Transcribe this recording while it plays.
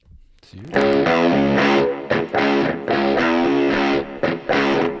That's you.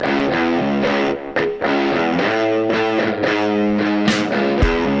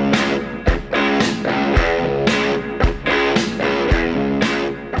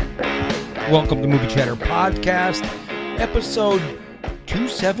 Welcome to Movie Chatter Podcast, episode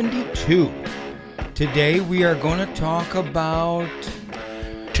 272. Today we are going to talk about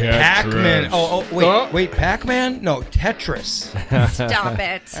Tetris. Pac-Man. Wait, Pac-Man? No, Tetris. Stop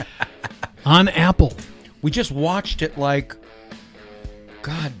it. On Apple. We just watched it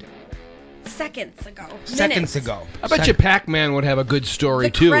Seconds ago. seconds ago. I bet you Pac-Man would have a good story,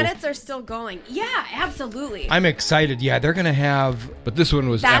 The too. credits are still going. Yeah, absolutely. I'm excited. Yeah, they're going to have... But this one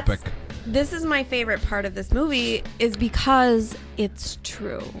was epic. This is my favorite part of this movie is because it's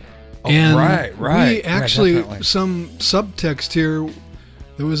true. And right. we actually, definitely. some subtext here,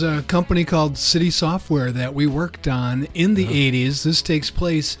 there was a company called City Software that we worked on in the 80s. This takes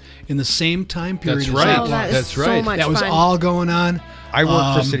place in the same time period. That's as right. that Oh, that is was. That's so right. much That was fun. all going on. I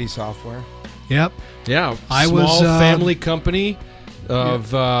work for Um, City Software. Yep. Yeah, I small was, family company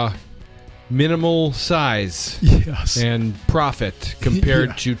of minimal size Yes. and profit compared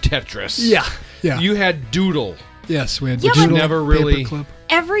Yeah. to Tetris. Yeah. Yeah. You had Doodle. Yes, we had Yeah, the but- doodle Never really- paperclip.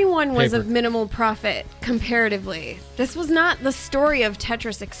 Everyone was Paper. of minimal profit comparatively. This was not the story of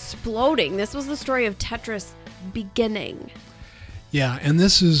Tetris exploding. This was the story of Tetris beginning. Yeah, and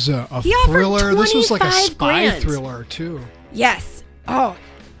this is a He offered thriller. This was like a 25 spy grand. thriller too. Yes. Oh,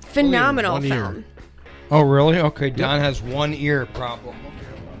 phenomenal Only one ear. film. Oh, really? Okay, Don has one ear problem.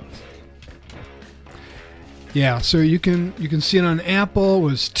 Yeah, so you can see it on Apple. It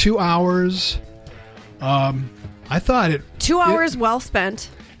was 2 hours. I thought it 2 hours well spent.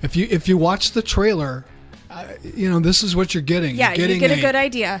 if you watch the trailer, this is what you're getting. Yeah, You're you getting get a good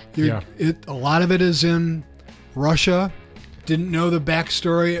idea. A lot of it is in Russia. Didn't know the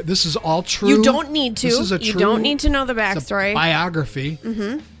backstory. This is all true. You don't need to. This is a You true, don't need to know the it's a backstory. biography.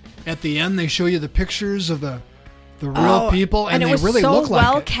 Mm-hmm. At the end, they show you the pictures of the real Oh, people, and it they was really so look like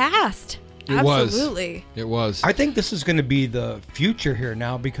well it. cast. It was. Absolutely. It was. I think this is going to be the future here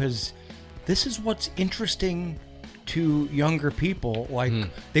now because this is what's interesting to younger people. Like,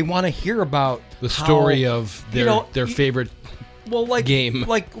 they want to hear about the how- story of their you- favorite like game.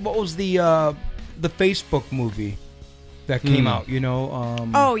 Like, what was the Facebook movie that came out?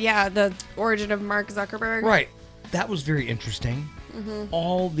 Oh yeah, the origin of Mark Zuckerberg. Right. That was very interesting.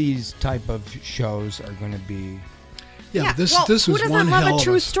 All these type of shows are going to be Yeah, this well, this who was doesn't one love hell a of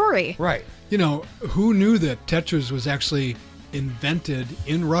true story? right. Who knew that Tetris was actually invented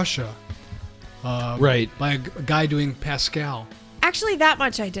in Russia? Right. By a guy doing Pascal. Actually, that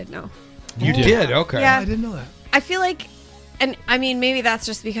much I did know. You did. Okay. Yeah. I didn't know that. I feel like, and I mean, maybe that's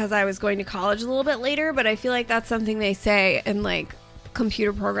just because I was going to college a little bit later, but I feel like that's something they say in like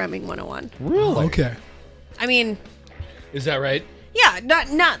computer programming 101. Really? Okay. I mean, Is that right? yeah, not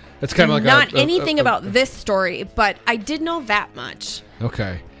That's kind of like not a- anything about this story, but I did know that much.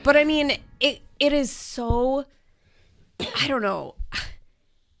 Okay. But I mean, it is so, I don't know,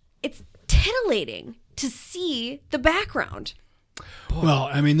 it's titillating to see the background. Well,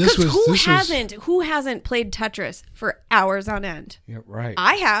 I mean, this Because was who hasn't played Tetris for hours on end? Yeah, right.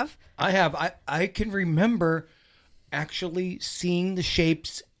 I have. I have. I can remember actually seeing the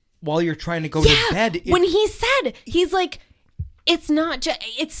shapes while you're trying to go to bed. When he said, he's like, it's not just,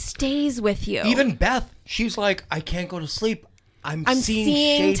 it stays with you. Even Beth, she's like, I can't go to sleep. I'm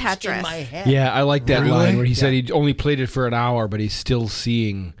seeing shapes Tetris. in my head. Yeah, I like that Really? line where he said he only played it for an hour, but he's still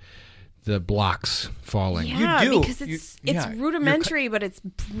seeing the blocks falling. yeah, do. because it's rudimentary, but it's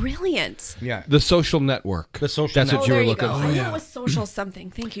brilliant. Yeah. The Social Network. The Social That's Network. what you there were you looking go. for. I yeah. know it was social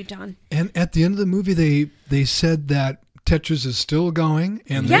something. Thank you, Don. And at the end of the movie, they said that Tetris is still going,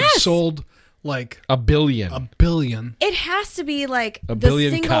 and they've Yes! sold like A billion. a billion. It has to be like A the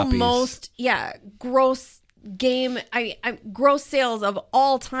billion single copies. most gross game gross sales of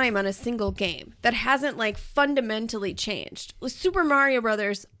all time on a single game that hasn't like fundamentally changed. With Super Mario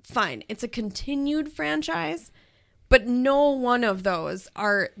Brothers, fine, it's a continued franchise, but no one of those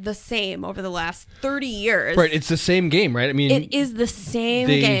are the same over the last 30 years. Right, it's the same game, right? I mean, It is the same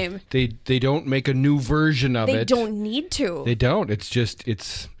game. They don't make a new version of They it. don't need to. They don't. It's just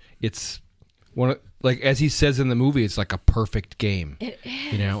it's one of, like as he says in the movie, it's like a perfect game. It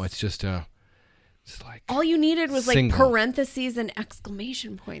is. You know, it's just it's like All you needed was like Single. parentheses and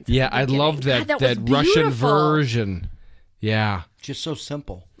exclamation points. at yeah, the I beginning. loved that God, was Russian beautiful. version. Yeah, Just so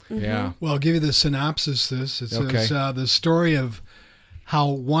simple. yeah. Well, I'll give you the synopsis. It says Okay. the story of how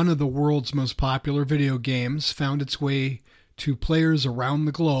one of the world's most popular video games found its way to players around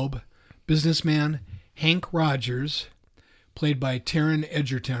the globe. Businessman Hank Rogers, played by Taron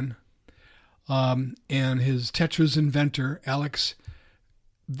Egerton, and his Tetris inventor,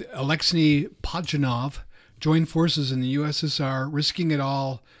 Alexei Pajitnov, joined forces in the USSR, risking it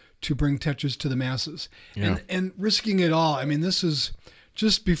all to bring Tetris to the masses. Yeah. And risking it all, I mean, this is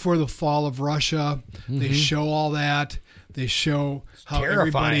just before the fall of Russia. They show all that. They show how terrifying.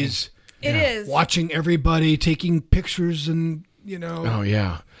 everybody's It is. watching everybody, taking pictures, and Oh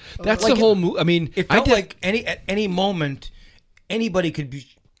yeah, that's Like the whole movie. I mean, It felt like at any moment, anybody could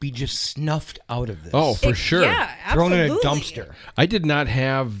be just snuffed out of this. Oh, for sure. Yeah, thrown absolutely. in a dumpster. I did not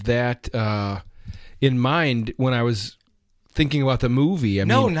have that in mind when I was thinking about the movie. I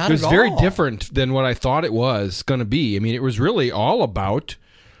No, mean, not it was at very all. different than what I thought it was going to be. I mean, it was really all about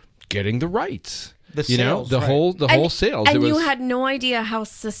getting the rights. The you know, sales, the right. whole sales. And it you was, had no idea how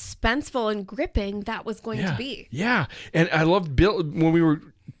suspenseful and gripping that was going to be. Yeah. And I loved Bill when we were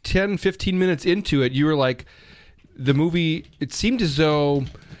 10, 15 minutes into it, you were like, the movie, it seemed as though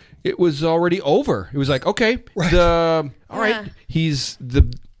it was already over. It was like, okay, all right, he's the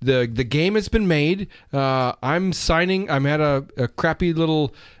game has been made. I'm signing. I'm at a crappy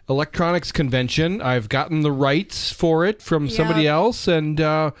little electronics convention. I've gotten the rights for it from somebody else. And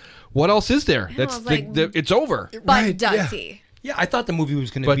what else is there? That's was like, it's over. But Right, does yeah. he? Yeah, I thought the movie was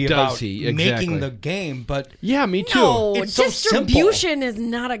going to But be does about he? Exactly. making the game, but Yeah, me too. No, It's so distribution is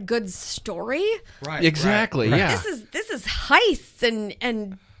not a good story. right, Exactly. right. Yeah. This is heists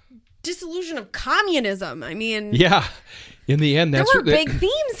and dissolution of communism. I mean, Yeah. In the end, there that's were what big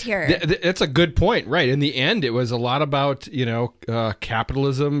themes here. That's a good point, right? In the end, it was a lot about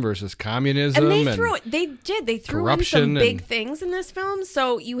capitalism versus communism, and they threw in some corruption big and- things in this film.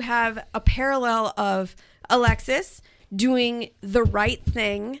 So you have a parallel of Alexis doing the right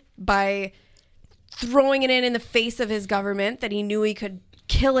thing by throwing it in the face of his government that he knew he could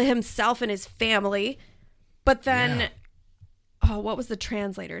kill himself and his family. But then, what was the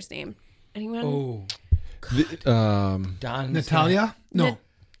translator's name? Anyone? Oh, Don Natalia? No.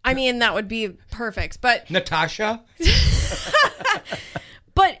 I mean, that would be perfect. But Natasha.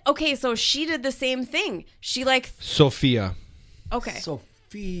 okay, so she did the same thing. She Sophia. okay.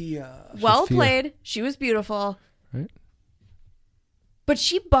 Sophia. Well Sophia. played. She was beautiful. Right. But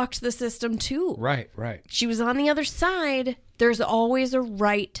she bucked the system too. Right. She was on the other side. There's always a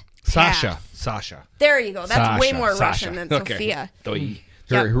right path. Sasha. There you go. That's way Sasha. more Sasha. Russian than Okay. Sophia.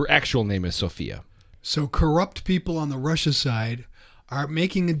 Her actual name is Sophia. So corrupt people on the Russia side are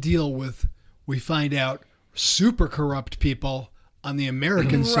making a deal with, we find out, super corrupt people on the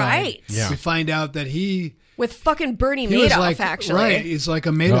American side. Right. Yeah. We find out that he With fucking Bernie was Madoff, like, actually. right, he's like a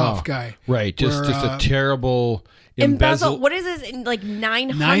Madoff guy. Right. Just where, a terrible Embezzle. embezzle. What is this? Like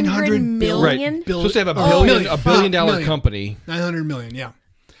 900 $900 million? Right. Supposed to have a Oh, billion, million. $1 billion Million. company. 900 million, yeah.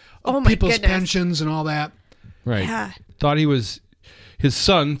 Oh my People's goodness. pensions and all that. Right. Yeah. His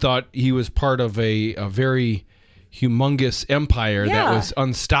son thought he was part of a very humongous empire that Yeah. was A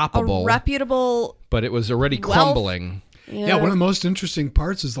unstoppable, reputable. but it was already wealth. crumbling. Yeah, one of the most interesting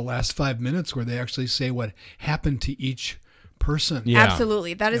parts is the last 5 minutes where they actually say what happened to each person. Yeah.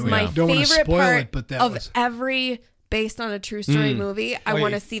 Absolutely. That is Yeah. my Don't wanna favorite spoil part it, but that of was- every based on a true story movie. I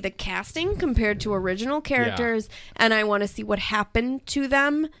want to see the casting compared to original characters, and I want to see what happened to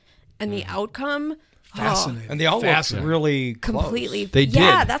them and the outcome. Fascinating. And they all look Fascinating. really close. Completely. They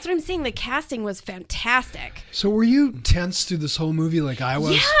Yeah, did. that's what I'm saying. The casting was fantastic. So were you tense through this whole movie like I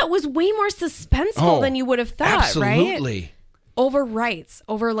was? Yeah, it was way more suspenseful Oh, than you would have thought, right? Absolutely. Over rights,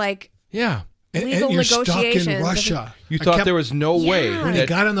 over like Yeah. legal and you're stuck negotiations. in Russia. You I thought kept- there was no way. Yeah. When he that-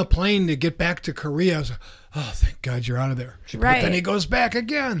 got on the plane to get back to Korea, I was like, oh, thank God you're out of there. Right. But then he goes back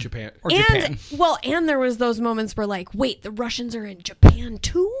again. Japan. Or and Japan. well, and there was those moments where like, wait, the Russians are in Japan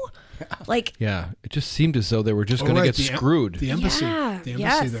too? Like, Yeah. It just seemed as though they were just Oh, going right, to get the screwed. The embassy. yeah, The embassy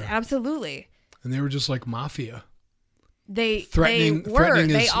yes, there. absolutely. And they were just like mafia. They Threatening, they were, threatening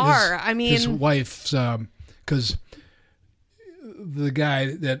they his, are. His, I mean, his wife's, because the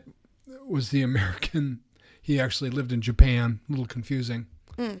guy that was the American, he actually lived in Japan. A little confusing.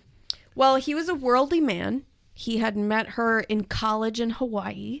 well, he was a worldly man. He had met her in college in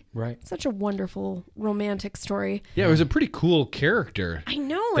Hawaii. Right. Such a wonderful romantic story. Yeah, it was a pretty cool character. I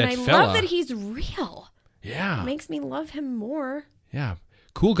know, That and I fella. love that he's real. Yeah. Makes me love him more. Yeah.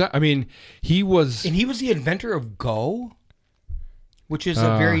 Cool guy. I mean, he was. And he was the inventor of Go, which is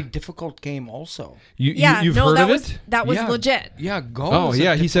a very difficult game also. Yeah, you've no, heard that of was it? that was Yeah. legit. Yeah, Go. Oh, was a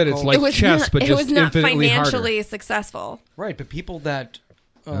yeah. He said it's difficult- like It was chess, not, but it just was not infinitely financially harder. successful. Right, but people that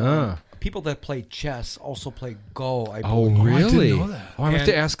play chess also play Go, I Oh, believe. really? didn't know that. Oh, I have And-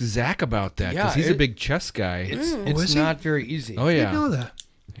 to ask Zach about that because Yeah, he's a it- big chess guy. It's is he? not very easy. Oh, I yeah. didn't know that.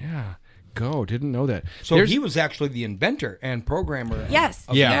 Yeah. go. Didn't know that. So he was actually the inventor and programmer. Yes,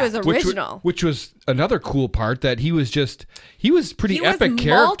 Yeah, he was original. which was another cool part that he was pretty He epic was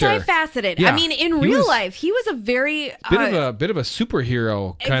character. multifaceted. Yeah. I mean, in He real was life, he was a very bit of a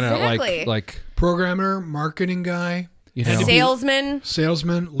superhero kind of Exactly. like Programmer, marketing guy, you know salesman.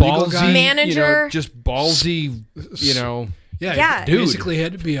 legal ballsy guy. Manager. just ballsy. Yeah. He basically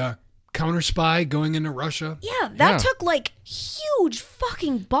had to be a counter spy going into Russia. Yeah, that Yeah. took like huge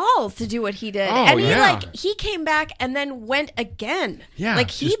fucking balls to do what he did. Oh, And yeah. he came back and then went again. Yeah,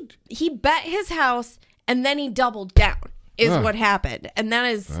 Like he bet his house and then he doubled down is Ugh. what happened. And that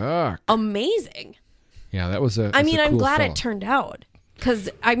is Ugh. amazing. Yeah, that was a. I mean, I'm cool glad fellow. it turned out. Because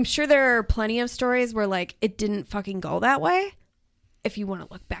I'm sure there are plenty of stories where like it didn't fucking go that way. If you want to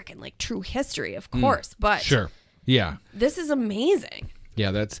look back in like true history, of course. But Sure. Yeah. this is amazing.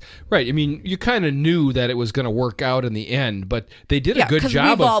 Yeah, that's right. I mean, you kind of knew that it was going to work out in the end, but they did Yeah, a good because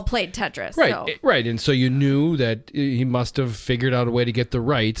job we've of all played Tetris. right, So. right, and so you knew that he must have figured out a way to get the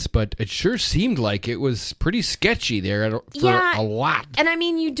rights, but it sure seemed like it was pretty sketchy there for Yeah. a lot. And I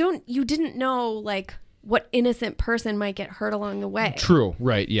mean, you didn't know like what innocent person might get hurt along the way. True,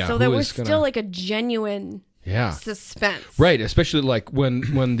 right? Yeah. So who there was is gonna- still like a genuine yeah, suspense. right. Especially like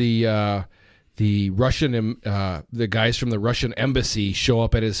when the Russian the guys from the Russian embassy show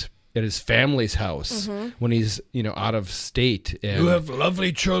up at his family's house when he's out of state. And You have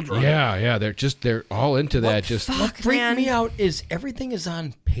lovely children. yeah, they're all into that. Just What freaked man. me out is everything is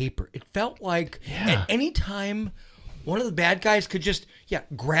on paper. It felt like at any time one of the bad guys could just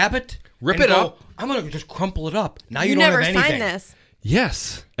grab it, Rip and it go, up. I'm gonna just crumple it up. Now you You don't never have anything. signed this.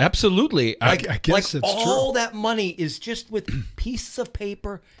 yes, absolutely. I guess it's all that money is just with pieces of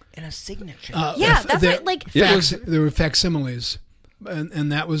paper and a signature. Yeah, that's there- what, like There were facsimiles,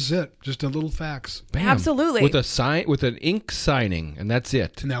 and that was it. Just a little fax, Bam. Absolutely. with an ink signing, and that's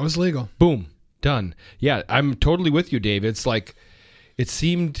it. and that was legal. Boom, done. Yeah, I'm totally with you, Dave. It's like it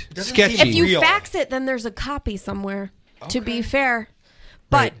seemed Doesn't sketchy. seem if you real. fax it, then there's a copy somewhere. To be fair,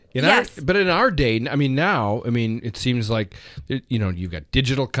 but Right. yes, But in our day, now, it seems like you've got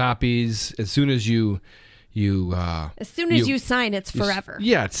digital copies. As soon as you as soon as you sign, it's forever.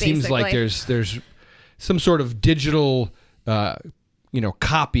 Yeah, it seems like basically. there's some sort of digital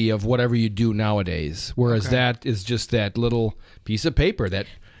copy of whatever you do nowadays. Whereas that is just that little piece of paper that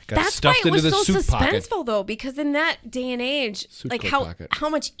got That's why stuffed it was into the so suit pocket. suspenseful, though, because in that day and age, Suit like coat how pocket. how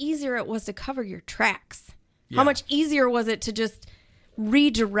much easier it was to cover your tracks. How much easier was it to just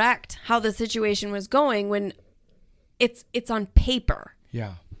redirect how the situation was going when it's on paper.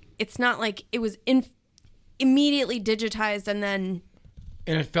 yeah. It's not like it was immediately digitized and then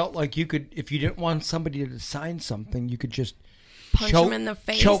And it felt like you could, if you didn't want somebody to sign something, you could just punch them in the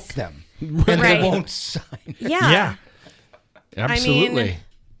face. choke them, and Right. they won't sign. Yeah. Absolutely.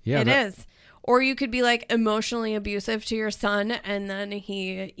 Yeah, It is. Or you could be like emotionally abusive to your son and then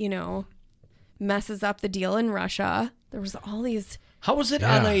he, messes up the deal in Russia. There was all these How was it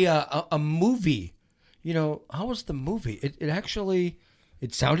on a movie? How was the movie? It actually,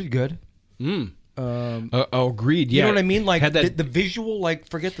 it sounded good. agreed. You Yeah, know what I mean? Like had that. the visual, like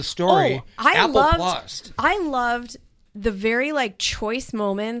forget the story. I Apple loved the very like choice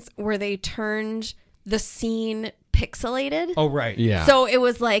moments where they turned the scene pixelated. Oh right. yeah. So it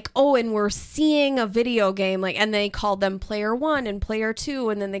was like, and we're seeing a video game, like, and they called them player 1 and player 2,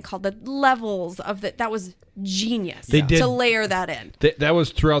 and then they called the levels of that was genius They did- to layer that in. That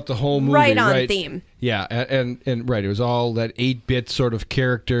was throughout the whole movie, Right on theme. Yeah, and right, it was all that 8-bit sort of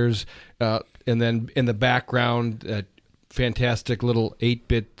characters, and then in the background, that fantastic little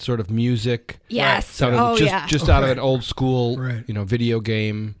 8-bit sort of music. Yes. Sounded just out of an old school, Right. video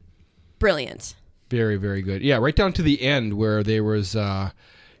game. Brilliant. Very, very good. Yeah, right down to the end where there was, an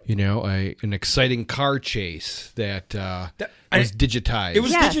exciting car chase that was digitized. It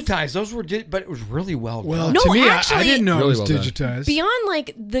was Yes. digitized. Those were, but it was really well Well, done. No, to me, I actually- didn't know Really it was well done. digitized. Beyond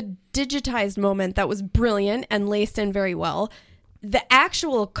like the digitized moment that was brilliant and laced in very well, the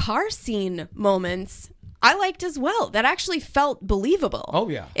actual car scene moments I liked as well. That actually felt believable. Oh,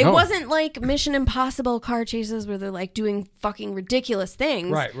 yeah. It Oh. wasn't like Mission Impossible car chases where they're like doing fucking ridiculous things.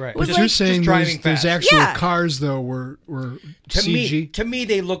 Right. It was But like, you're saying driving those fast. actual Yeah. cars though were To CG. me,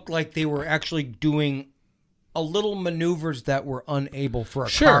 they looked like they were actually doing a little maneuvers that were unable for a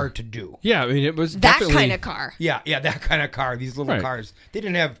Sure. car to do. Yeah, it was that definitely kind of car. Yeah, that kind of car. These little Right. cars.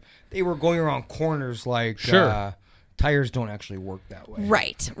 They were going around corners like Sure. tires don't actually work that way.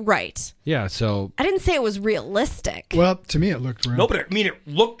 Right. Yeah, so I didn't say it was realistic. Well, to me, it looked real. No, but it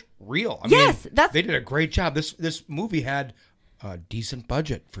looked real. I Yes, mean, that's- they did a great job. This movie had a decent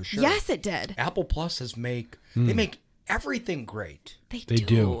budget for sure. Yes, it did. Apple Plus they make everything great. They They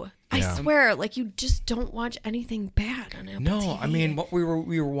do. I swear, like, you just don't watch anything bad on Apple TV. No, I mean, what we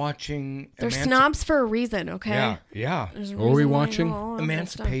were watching. They're snobs for a reason, okay? Yeah. There's a What were we reason why I watching? know all of that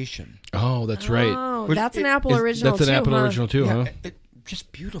Emancipation. Oh, that's stuff. right. Oh, Which- that's an Apple original, That's an too, Apple huh? original too, huh?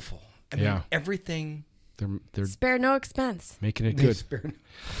 Just beautiful. I Yeah. mean, everything. They're Spare no expense. making it good. Speaking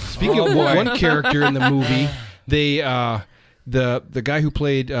Speaking of one character in the movie, they the guy who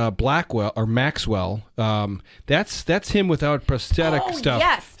played Blackwell or Maxwell, that's him without prosthetic Oh, stuff.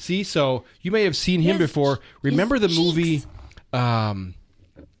 yes. See, so you may have seen him His- before. Remember the his movie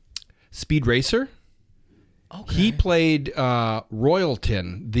Speed Racer? Okay. He played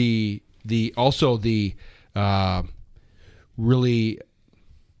Royalton, the really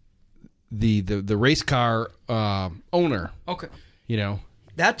the race car owner. Okay. You know.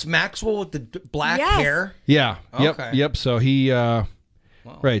 That's Maxwell with the black Yes. hair. Yeah. Okay. Yep. So he,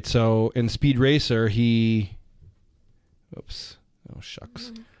 right. So in Speed Racer, he, oops. Oh,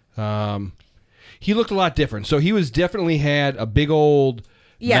 shucks. He looked a lot different. So he was definitely had a big old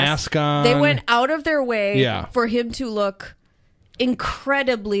mask on. They went out of their way Yeah. for him to look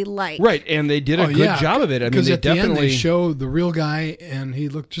incredibly light. Right. And they did a good job of it. I mean, because they at the end definitely, they show the real guy, and he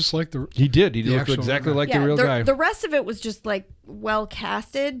looked just like the. he did. He the looked actual exactly guy. like Yeah, the real guy. the rest of it was just like well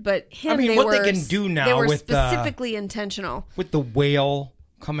casted, but him. I mean, they what were, they can do now they were with, specifically intentional. With the whale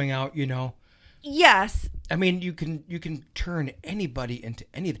coming out, you know. Yes, I mean, you can turn anybody into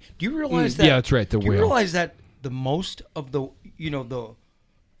anything. Do you realize that? yeah, that's right. The Do you whale. realize that the most of the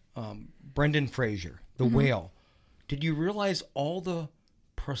Brendan Fraser, the whale? Did you realize all the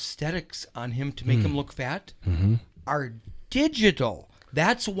prosthetics on him to make him look fat are digital?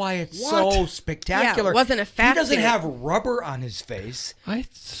 That's why it's so spectacular. Yeah, it wasn't a fat He doesn't suit. have rubber on his face.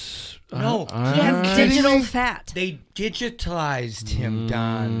 No, he has digital fat. They digitalized him,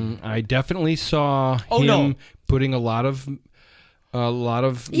 Don. I definitely saw Oh, him no. putting a lot of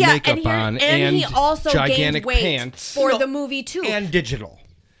Yeah, makeup and on he also gigantic gained weight pants. for the movie too. And digital.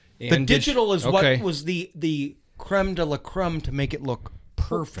 The And digital is okay. what was the creme de la creme to make it look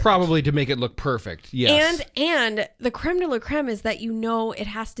perfect. Probably to make it look perfect. Yes. And the creme de la creme is that it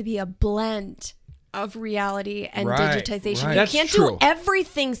has to be a blend of reality and Right, digitization. right. You That's can't true. do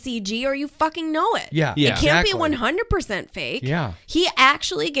everything CG or you fucking know it. Yeah, Yeah. It can't exactly. be 100% fake. Yeah. He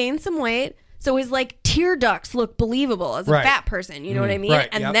actually gained some weight. So his like tear ducts look believable as a Right. fat person. You know what I mean? Right,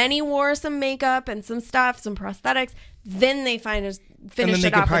 And yep. then he wore some makeup and some stuff, some prosthetics. Then they And finish then they it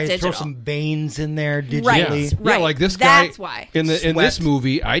could off with probably digital. throw some veins in there digitally. Right. Yeah, like this guy. That's why. in this Sweat.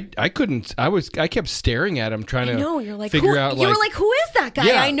 movie, I couldn't. I kept staring at him, trying to. No, you're like, figure who, out. you were like, who is that guy?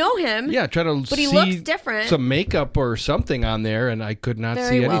 Yeah. I know him. Yeah, trying to. But he see looks different. Some makeup or something on there, and I could not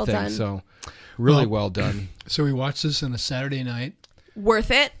Very see well anything. done. So, really well done. So we watched this on a Saturday night. Worth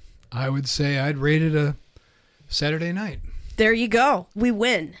it. I would say I'd rate it a Saturday night. There you go. We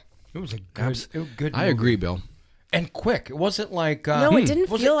win. It was a good I movie. agree, Bill. And quick. It wasn't like No, it didn't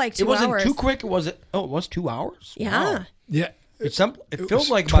was feel like 2 It wasn't hours. too quick. It wasn't. Oh, it was 2 hours. Yeah. Wow. Yeah. It feels was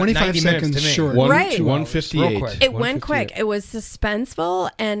like about 25 90 minutes seconds to me. short. Right. 158. Real quick. It went quick. It was suspenseful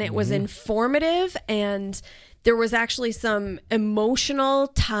and it was informative and there was actually some emotional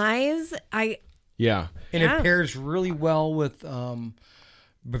ties. Yeah. And Yeah. it pairs really well with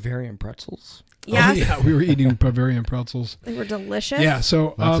Bavarian pretzels. Yes, Oh, yeah, we were eating Bavarian pretzels. they were delicious. Yeah,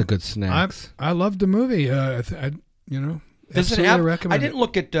 so Lots of good snacks. I loved the movie. Does it absolutely have? recommend I didn't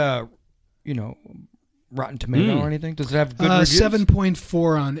look at Rotten Tomato or anything. Does it have good it. reviews?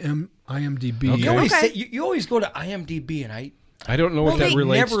 7.4 on IMDb. Okay. You always, Okay. say, you always go to IMDb, and I don't know what that they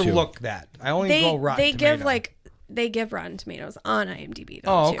relates never to. look that. I only They go Rotten they Tomato. give Rotten Tomatoes on IMDb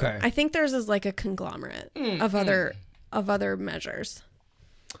though, Oh, too. okay. I think theirs is like a conglomerate of other measures.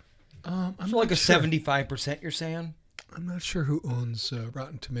 I'm so not like a sure. 75%. You're saying? I'm not sure who owns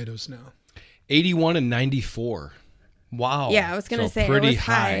Rotten Tomatoes now. 81 and 94. Wow. Yeah, I was gonna So say it pretty was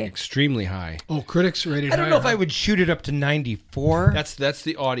high. extremely high. Oh, critics rated I don't know if higher. I would shoot it up to 94. That's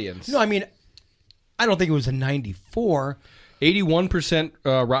the audience. No, I mean, I don't think it was a 94. 81%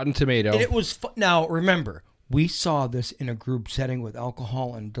 Rotten Tomato. And it was now. Remember, we saw this in a group setting with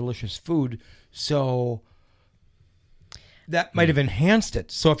alcohol and delicious food, so that might have enhanced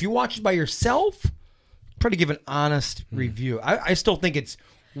it. So if you watch it by yourself, try to give an honest review. I still think it's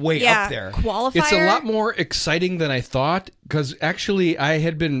way Yeah, up there. qualifier. It's a lot more exciting than I thought because actually I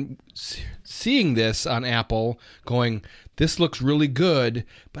had been seeing this on Apple going, this looks really good,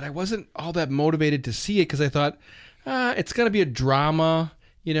 but I wasn't all that motivated to see it because I thought, it's going to be a drama.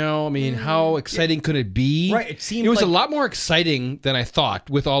 You know, I mean, how exciting could it be? Right, it seemed was a like- lot more exciting than I thought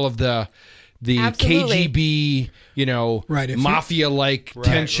with all of the the Absolutely. KGB, Right, if you- mafia-like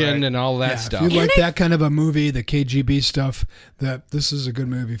tension right. and all that Yeah, stuff. if you like that kind of a movie, the KGB stuff, this is a good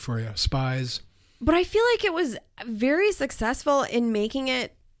movie for you. Spies. But I feel like it was very successful in making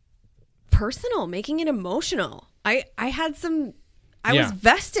it personal, making it emotional. I was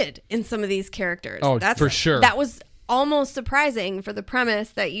vested in some of these characters. Oh, for sure. That was almost surprising for the premise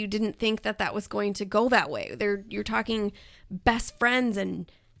that you didn't think that was going to go that way. You're talking best friends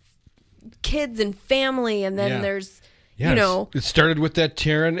and kids and family, and then there's it started with that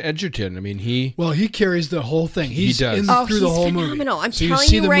Taron Egerton. I mean, he carries the whole thing. He's does. in Oh, through the he's whole phenomenal. movie. I'm so telling you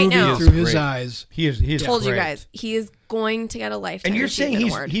see you the right movie now. through his Great. eyes. He is told you great. guys he is going to get a lifetime And you're saying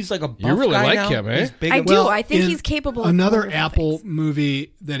achievement award. he's like a buff You really guy like now? him, eh? He's big I and- do. Well, I think in he's capable of another wonderful Apple things.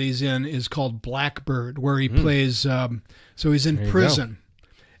 movie that he's in is called Blackbird, where he plays. So he's in There you prison,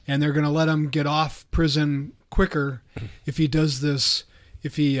 and they're going to let him get off prison quicker if he does this.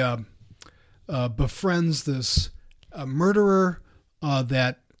 If he befriends this murderer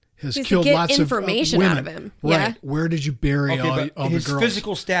that has He's to killed get lots information of out women. of him. Right? Yeah. Where did you bury Okay, all but the his girls?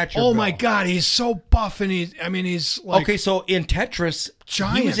 physical stature. Oh my Bill. God, he's so buff, and he's like Okay, so in Tetris, he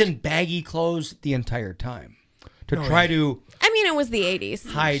Giant. was in baggy clothes the entire time to No, try yeah. to I mean, it was the 80s.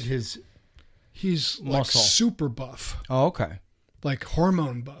 hide his. he's like Muscle. super buff, Oh, okay. like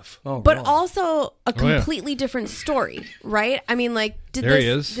hormone buff. Oh, But God. also a yeah. completely different story, right? I mean, like, There he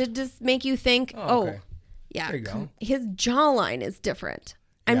is. did this make you think, Oh, okay. yeah, There you go. his jawline is different.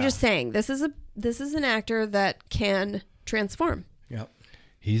 I'm Yeah. just saying, this is an actor that can transform. Yep.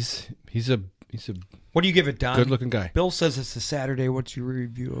 he's a What do you give it, Don? good-looking guy. Bill says it's a Saturday. What's your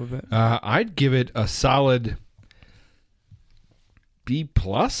review of it? I'd give it a solid B+,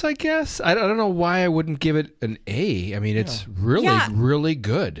 I guess. I don't know why I wouldn't give it an A. I mean, it's really, Yeah. really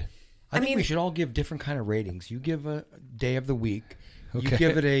good. I think we mean- should all give different kind of ratings. You give a day of the week. You Okay.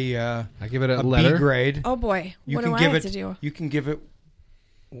 give it a I give it a B letter. grade. Oh boy, You what can do I give have it. to do? You can give it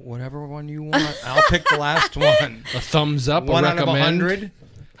whatever one you want. I'll pick the last one. A thumbs up, One a out of recommend. 100.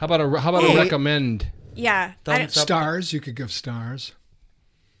 How about a Eight. recommend? Yeah. Thumbs up. Stars, you could give stars.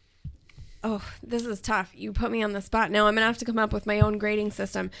 Oh, this is tough. You put me on the spot. Now I'm gonna have to come up with my own grading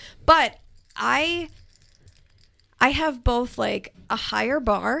system. But I have both like a higher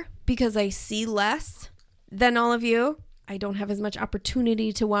bar because I see less than all of you. I don't have as much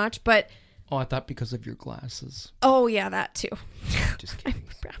opportunity to watch, but Oh, I thought because of your glasses. oh yeah, that too. Just kidding.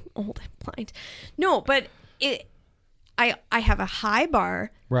 I'm old. I'm blind. No, but I have a high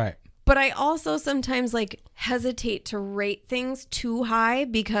bar. Right. But I also sometimes like hesitate to rate things too high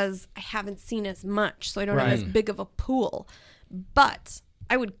because I haven't seen as much, so I don't have as big of a pool. But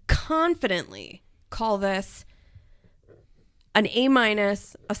I would confidently call this an A-,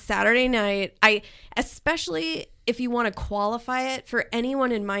 a Saturday night. Especially if you want to qualify it for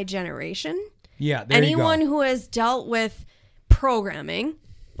anyone in my generation. Yeah. There Anyone you go. who has dealt with programming,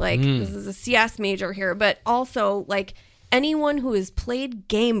 like this is a CS major here, but also like anyone who has played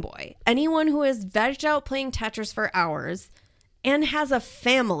Game Boy, anyone who has vegged out playing Tetris for hours and has a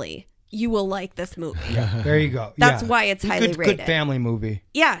family, you will like this movie. There you go. That's Yeah. why it's highly Good rated. family movie.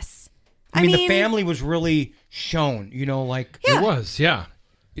 Yes. I mean, the family was really shown. Like Yeah. It was, yeah.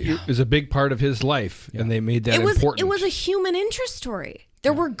 It was a big part of his life, and they made that important. It was a human interest story.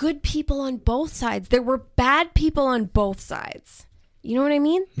 There were good people on both sides. There were bad people on both sides. You know what I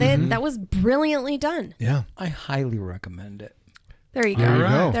mean? That was brilliantly done. Yeah. I highly recommend it. There you go. There you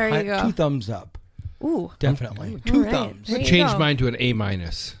go. There you go. 2 thumbs up. Ooh. Definitely. All 2 right. thumbs. There you Changed go. mine to an A-.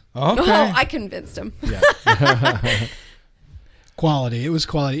 Okay. Oh, I convinced him. Quality. It was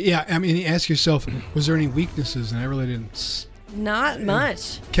quality. Yeah. I mean, you ask yourself, was there any weaknesses? And I really didn't. Not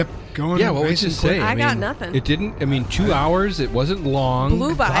much. Kept going. Yeah, what would nice you and quick. say? I got nothing. It didn't. I mean, 2 hours. It wasn't long.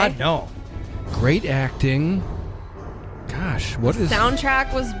 Blew by. God, no. Great acting. Gosh, what is?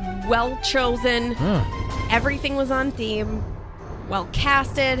 Soundtrack was well chosen. Huh. Everything was on theme. Well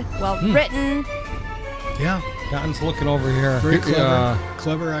casted. Well written. Yeah. Don's looking over here. Very clever. Uh,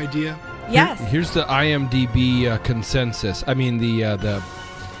 Clever idea. Yes. Here's the IMDb consensus. I mean, the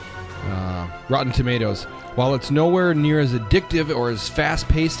Rotten Tomatoes. While it's nowhere near as addictive or as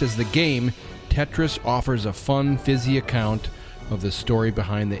fast-paced as the game, Tetris offers a fun, fizzy account of the story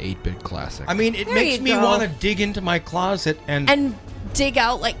behind the 8-bit classic. I mean, it There makes you me go. want to dig into my closet And dig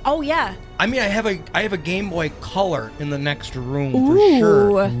out like, oh yeah. I mean, I have a Game Boy Color in the next room Ooh. for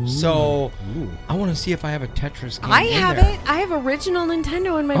sure. So I want to see if I have a Tetris game. I in have there. it. I have original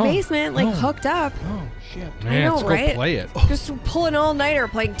Nintendo in my Oh. basement, like Oh. hooked up. Oh shit! Man, I know, let's right? go play it. Just pull an all-nighter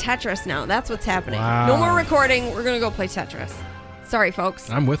playing Tetris now. That's what's happening. Wow. No more recording. We're going to go play Tetris. Sorry, folks.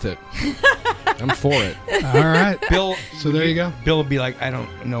 I'm with it. I'm for it. All right. Bill. So there you go. Bill would be like, I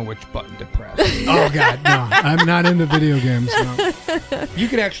don't know which button to press. Oh God, no! I'm not into video games. No. You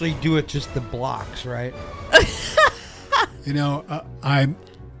could actually do it just the blocks, right?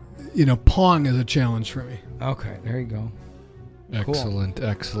 Pong is a challenge for me. Okay, there you go. Excellent,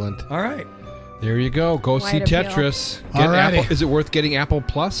 excellent. All right. There you go. Go see Wide appeal. Tetris. Alrighty. Apple. Is it worth getting Apple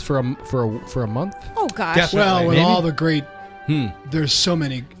Plus for a month? Oh gosh. Definitely. Well, with Maybe. all the great, there's so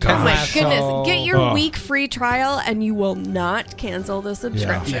many. Oh my Gosh. goodness. So- Get your Oh. week free trial and you will not cancel the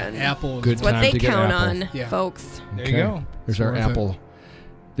subscription. Yeah, Apple. is- Good That's what time they to get count Apple. on, Yeah. folks. There you go. There's our worth it. Apple.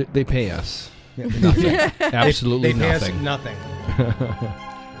 They pay us. Yeah, Nothing. Absolutely they pay us nothing. nothing.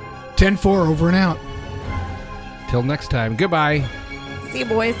 10-4 over and out. Till next time. Goodbye. See you,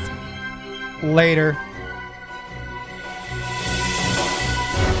 boys. Later.